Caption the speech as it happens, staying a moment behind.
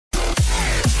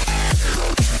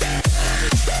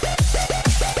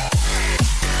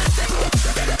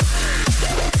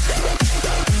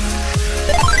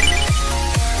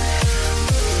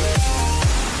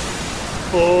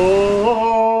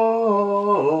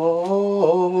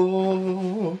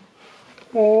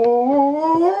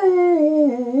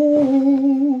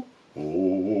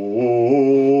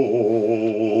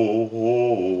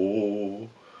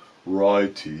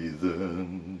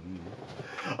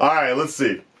let's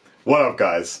see. What up,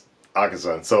 guys?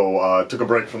 Akasan. So, took a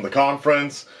break from the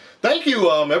conference. Thank you,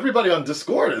 everybody on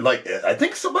Discord. Like, I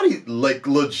think somebody, like,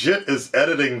 legit is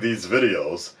editing these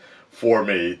videos for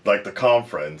me, like the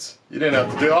conference. You didn't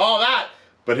have to do all that.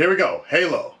 But here we go.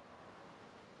 Halo.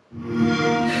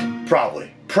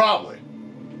 Probably. The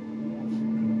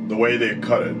way they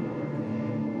cut it.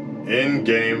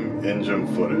 In-game engine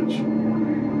footage.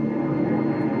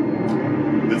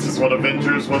 This is what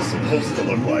Avengers was supposed to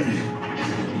look like.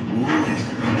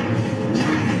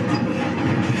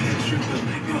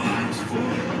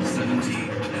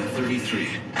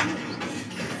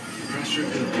 Pressure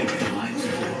building in lines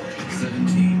 4,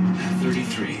 17, and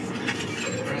 33.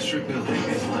 Pressure building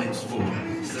in lines 4,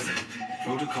 7.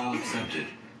 Protocol accepted.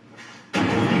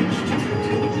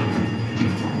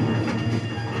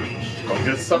 Don't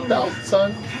get sucked out,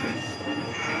 son.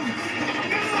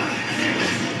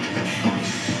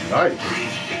 Nice.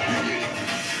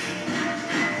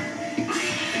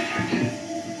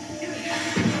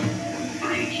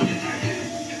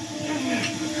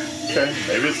 Okay,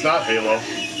 maybe it's not Halo.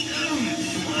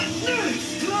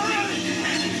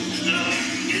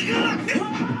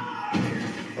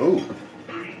 Ooh.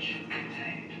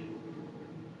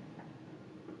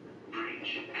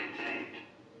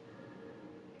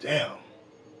 Damn.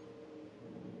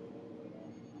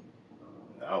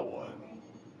 Now what?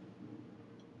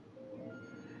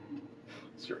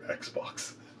 It's your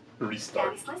Xbox.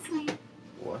 Restart. Daddy's listening.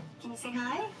 What? Can you say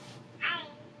hi? Hi.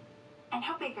 And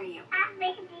how big are you? I'm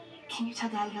baby. Can you tell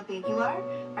Daddy how big you are?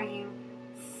 Are you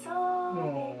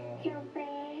so big?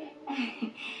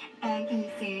 Can you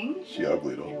sing? She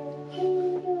ugly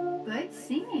though. Good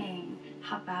singing.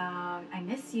 How about I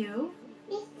miss you?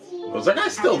 Was that guy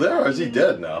still there or is he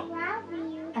dead now? Love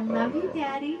you. I love you,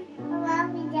 Daddy. I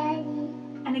love you, Daddy.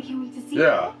 And I can't wait to see you.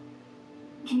 Yeah.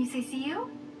 Can you say see you?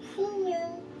 See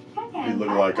you. He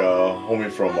looked like a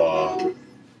homie from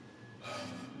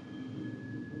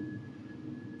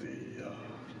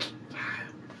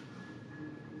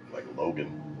like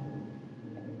Logan.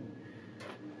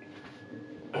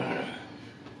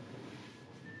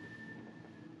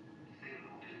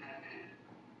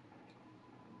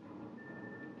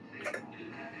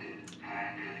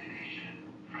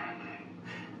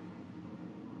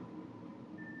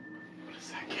 What is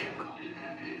that game called?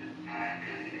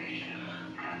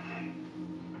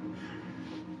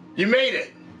 You made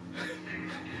it!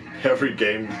 Every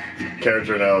game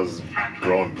character now is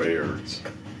growing beards.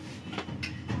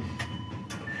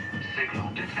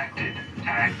 Signal detected.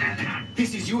 Tag designated.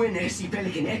 This is UNSC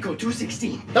Pelican Echo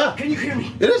 216. Ah. Can you hear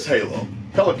me? It is Halo.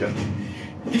 Pelican.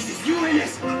 This is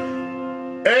UNS.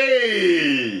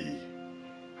 Hey!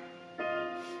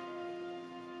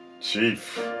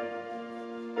 Chief.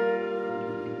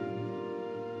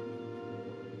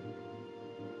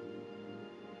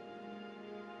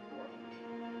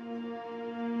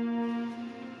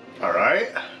 All right.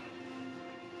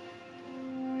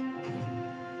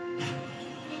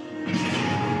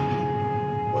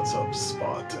 What's up,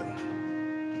 Spartan?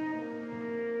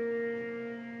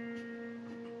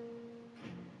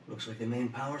 Looks like the main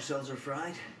power cells are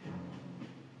fried.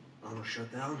 Armor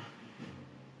shut down.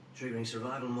 Triggering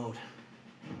survival mode.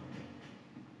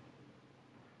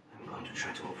 I'm going to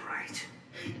try to override.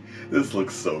 This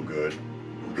looks so good.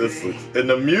 This looks, and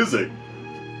the music.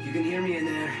 If you can hear me in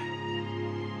there,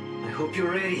 I hope you're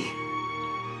ready.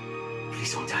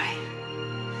 Please don't die.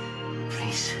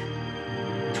 Please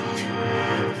don't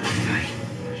die.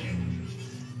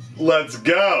 Let's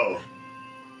go.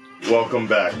 Welcome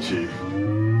back, Chief.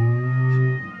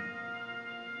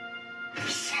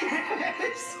 Yes!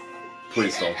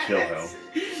 Please don't kill him.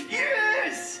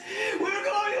 Yes! We're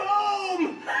going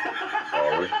home!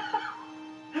 Are we?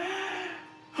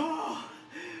 Oh,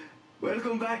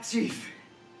 welcome back, Chief.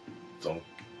 Don't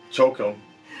choke him.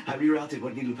 I rerouted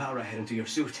what needle power I had into your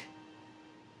suit.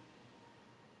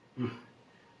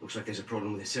 Looks like there's a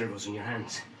problem with the servos in your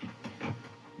hands.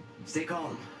 Stay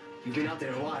calm. You've been out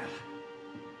there a while.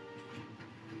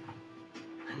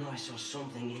 I know I saw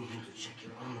something in here to check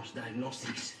your armor's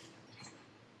diagnostics.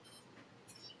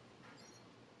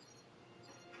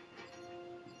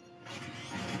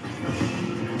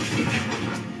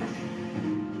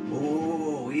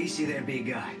 Oh, easy there, big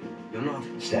guy. You're not.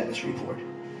 Status report.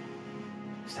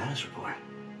 Status report?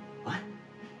 What?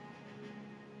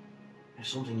 There's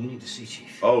something you need to see,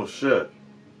 Chief. Oh shit.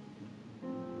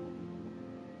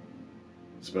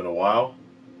 It's been a while.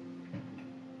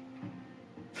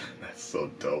 That's so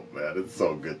dope, man. It's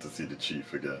so good to see the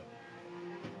Chief again.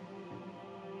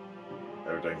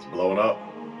 Everything's blowing up.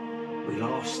 We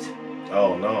lost.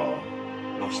 Oh no.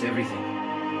 Lost everything.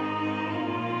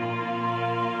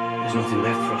 There's nothing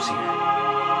left for us here.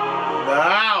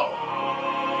 Now!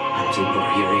 Until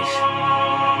we're here,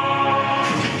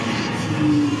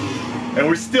 And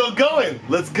we're still going.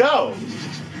 Let's go.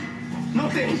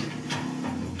 Not then!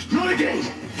 Not again!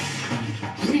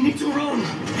 We need to run!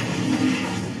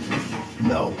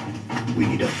 No, we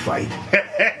need to fight.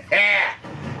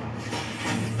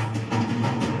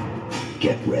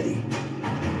 Get ready.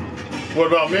 What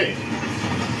about me?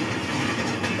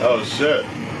 Oh shit.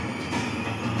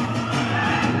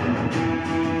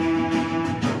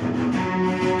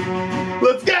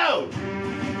 Let's go!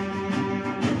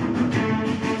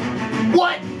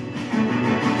 What?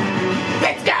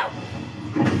 Let's go!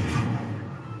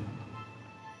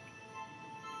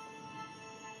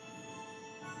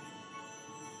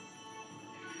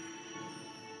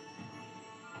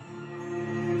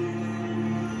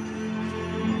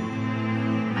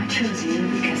 I chose you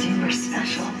because you were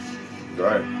special.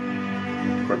 Right.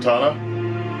 Cortana?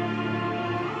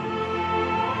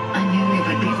 I knew we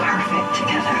would be perfect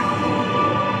together.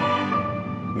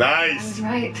 I Nice. was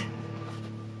right.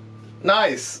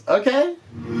 Nice. Okay.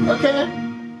 Okay.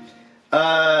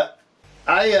 I'm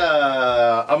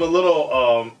a little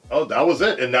oh, that was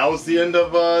it. And that was the end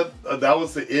of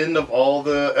all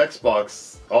the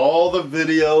Xbox. All the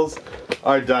videos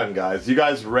are done, guys. You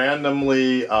guys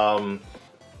randomly cut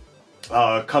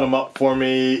them up for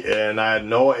me, and I had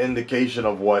no indication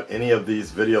of what any of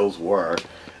these videos were.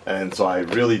 And so I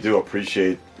really do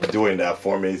appreciate doing that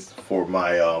for me, for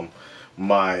my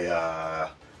my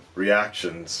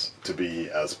reactions to be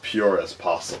as pure as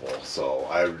possible. So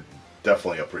I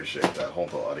definitely appreciate that.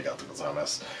 Honto arigatou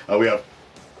gozaimasu. We have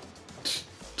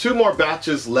two more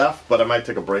batches left, but I might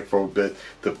take a break for a bit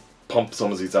to pump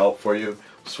some of these out for you.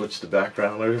 Switch the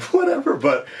background or whatever.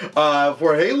 But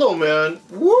for Halo, man,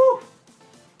 woo!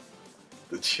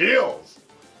 The chills.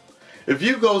 If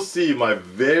you go see my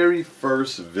very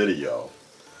first video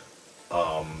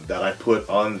that I put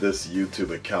on this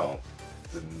YouTube account,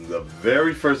 the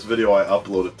very first video I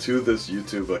uploaded to this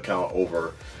YouTube account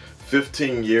over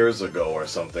 15 years ago or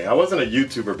something. I wasn't a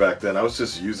YouTuber back then. I was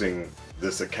just using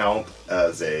this account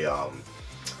as a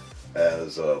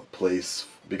place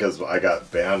because I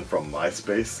got banned from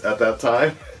MySpace at that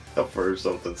time for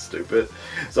something stupid.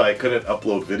 So I couldn't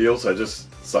upload videos, so I just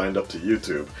signed up to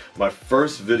YouTube. My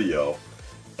first video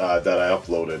that I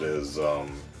uploaded is the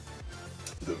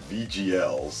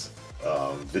VGLs,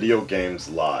 Video Games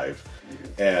Live,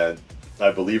 and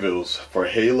I believe it was for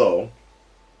Halo,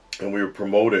 and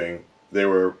they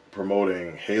were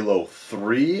promoting Halo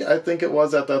 3, I think it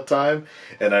was at that time,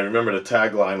 and I remember the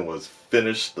tagline was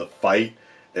 "Finish the Fight,"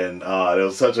 and it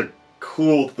was such a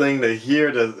cool thing to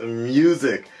hear the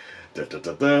music.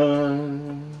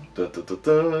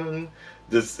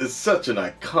 This is such an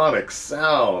iconic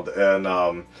sound, and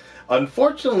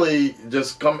unfortunately,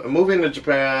 just moving to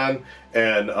Japan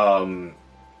and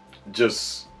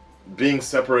just being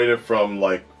separated from,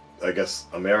 like, I guess,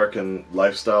 American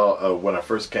lifestyle when I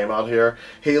first came out here,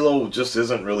 Halo just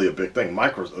isn't really a big thing.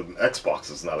 Xbox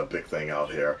is not a big thing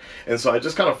out here. And so I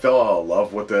just kind of fell out of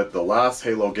love with it. The last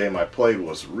Halo game I played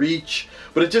was Reach,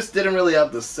 but it just didn't really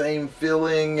have the same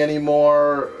feeling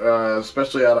anymore,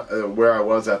 especially at where I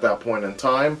was at that point in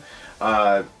time.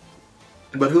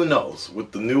 But who knows?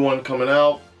 With the new one coming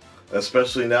out,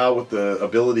 especially now with the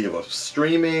ability of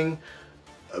streaming,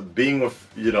 being with,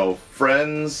 you know,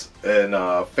 friends and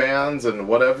fans and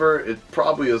whatever, it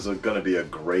probably is going to be a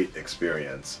great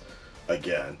experience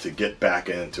again to get back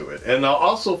into it. And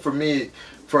also for me,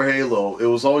 for Halo, it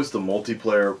was always the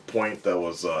multiplayer point that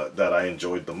was that I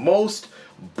enjoyed the most.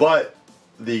 But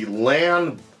the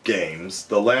LAN games,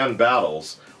 the LAN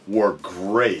battles, were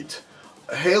great.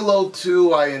 Halo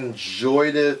 2, I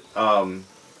enjoyed it,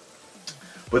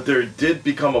 but there did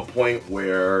become a point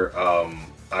where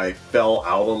I fell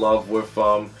out of love with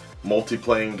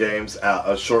multiplayer games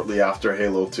shortly after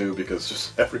Halo 2 because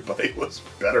just everybody was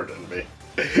better than me.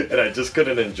 And I just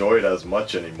couldn't enjoy it as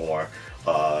much anymore,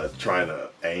 trying to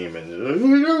aim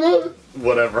and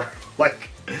whatever. Like,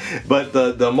 but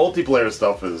the multiplayer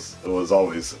stuff was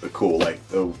always cool. Like,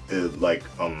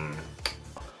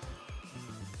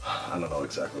 I don't know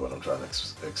exactly what I'm trying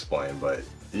to explain, but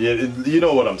you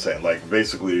know what I'm saying. Like,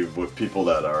 basically with people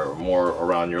that are more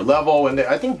around your level, and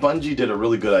I think Bungie did a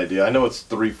really good idea. I know it's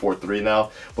 3-4-3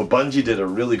 now, but Bungie did a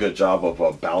really good job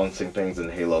of balancing things in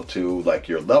Halo 2, like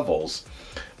your levels.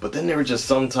 But then there were just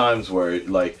some times where,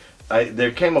 like,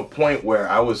 there came a point where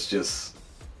I was just,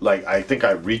 like, I think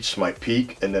I reached my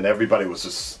peak, and then everybody was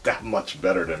just that much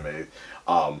better than me,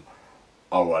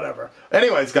 or whatever.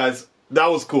 Anyways, guys, that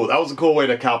was cool. That was a cool way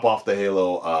to cap off the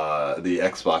Halo, the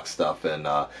Xbox stuff. And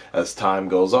as time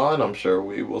goes on, I'm sure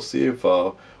we will see if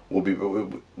we'll be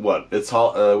what it's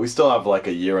we still have like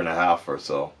a year and a half or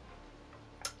so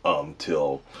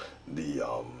till the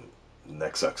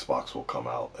next Xbox will come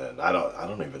out, and I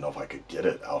don't even know if I could get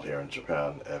it out here in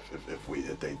Japan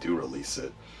if they do release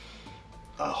it.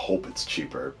 I hope it's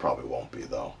cheaper. It probably won't be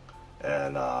though.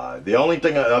 And the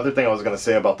other thing I was gonna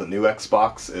say about the new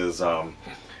Xbox is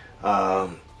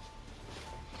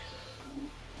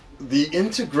the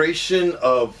integration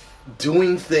of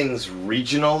doing things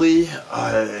regionally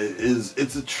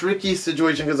it's a tricky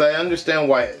situation, because I understand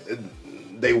why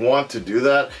they want to do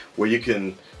that, where you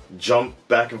can jump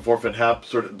back and forth and have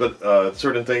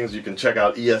certain things you can check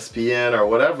out ESPN or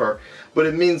whatever, but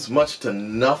it means much to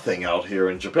nothing out here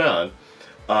in Japan.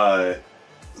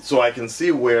 So I can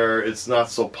see where it's not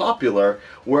so popular,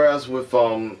 whereas with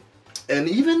and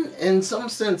even in some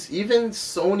sense, even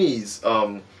Sony's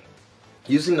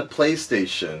using the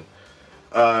PlayStation,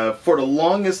 for the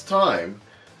longest time,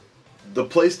 the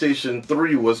PlayStation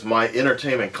 3 was my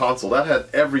entertainment console. That had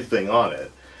everything on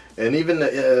it. And even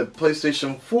the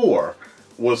PlayStation 4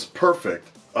 was perfect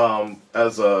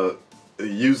as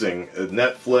using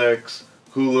Netflix,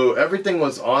 Hulu, everything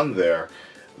was on there.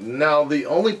 Now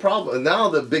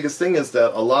the biggest thing is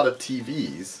that a lot of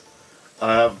TVs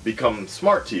have become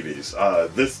smart TVs.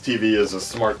 This TV is a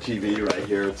smart TV right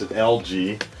here. It's an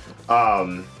LG,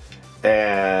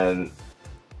 and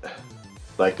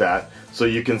like that. So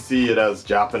you can see it as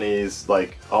Japanese,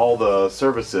 like all the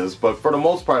services, but for the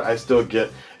most part I still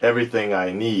get everything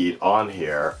I need on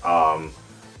here,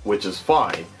 which is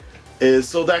fine.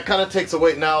 So that kind of takes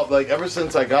away now, like ever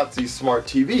since I got these smart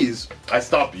TVs, I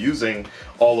stopped using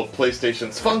all of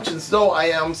PlayStation's functions, though I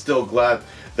am still glad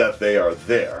that they are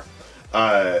there.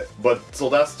 But so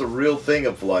that's the real thing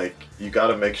of like, you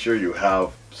gotta make sure you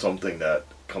have something that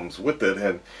comes with it,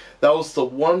 and that was the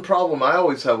one problem I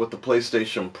always had with the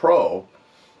PlayStation Pro,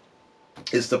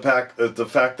 is the fact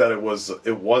that it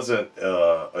wasn't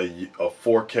a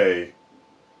 4K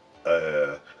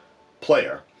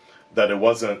player, that it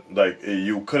wasn't like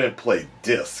you couldn't play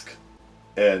disc,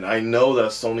 and I know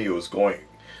that Sony was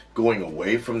going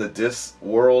away from the disc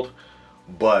world,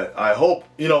 but I hope,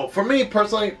 you know, for me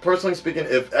personally speaking,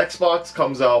 if Xbox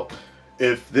comes out,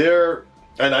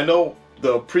 and I know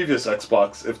the previous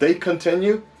Xbox, if they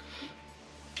continue,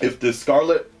 if the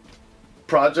Scarlet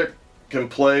project can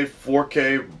play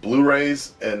 4K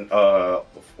Blu-rays and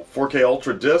 4K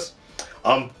Ultra disc,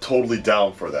 I'm totally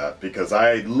down for that, because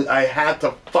I had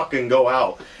to fucking go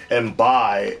out and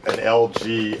buy an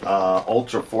LG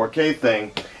Ultra 4K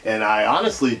thing, and I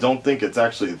honestly don't think it's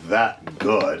actually that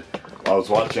good. I was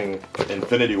watching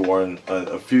Infinity War and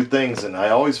a few things, and I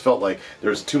always felt like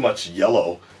there's too much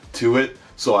yellow to it,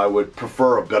 so I would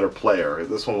prefer a better player.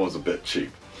 This one was a bit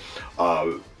cheap.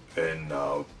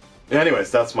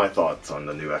 Anyways, that's my thoughts on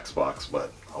the new Xbox,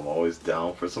 but I'm always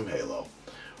down for some Halo.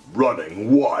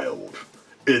 Running wild.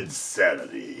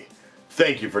 Insanity.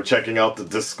 Thank you for checking out the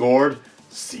Discord.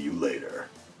 See you later.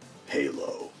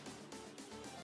 Halo.